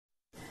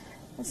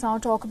Let's now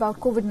talk about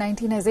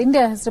COVID-19 as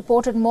India has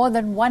reported more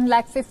than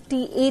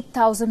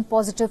 1,58,000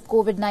 positive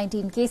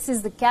COVID-19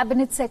 cases. The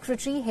Cabinet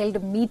Secretary held a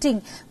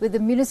meeting with the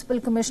municipal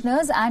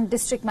commissioners and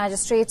district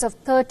magistrates of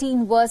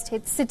 13 worst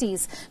hit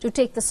cities to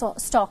take the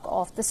stock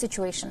of the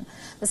situation.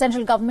 The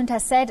central government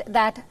has said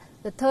that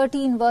the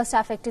 13 worst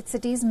affected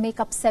cities make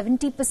up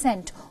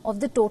 70% of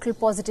the total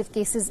positive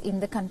cases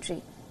in the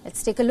country.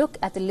 Let's take a look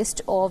at the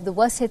list of the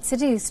worst hit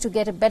cities to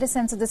get a better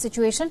sense of the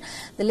situation.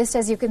 The list,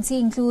 as you can see,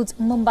 includes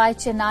Mumbai,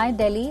 Chennai,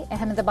 Delhi,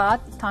 Ahmedabad,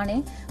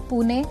 Thane,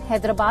 Pune,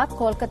 Hyderabad,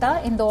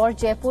 Kolkata, Indore,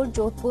 Jaipur,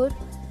 Jodhpur,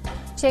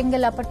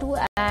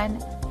 Chengalpattu and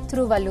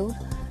Thiruvallur.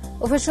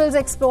 Officials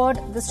explored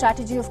the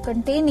strategy of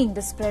containing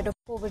the spread of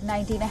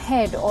COVID-19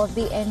 ahead of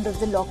the end of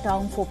the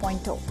lockdown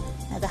 4.0.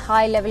 At the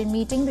high-level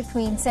meeting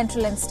between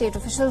central and state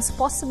officials,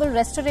 possible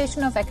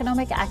restoration of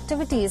economic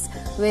activities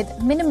with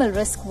minimal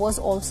risk was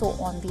also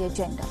on the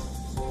agenda.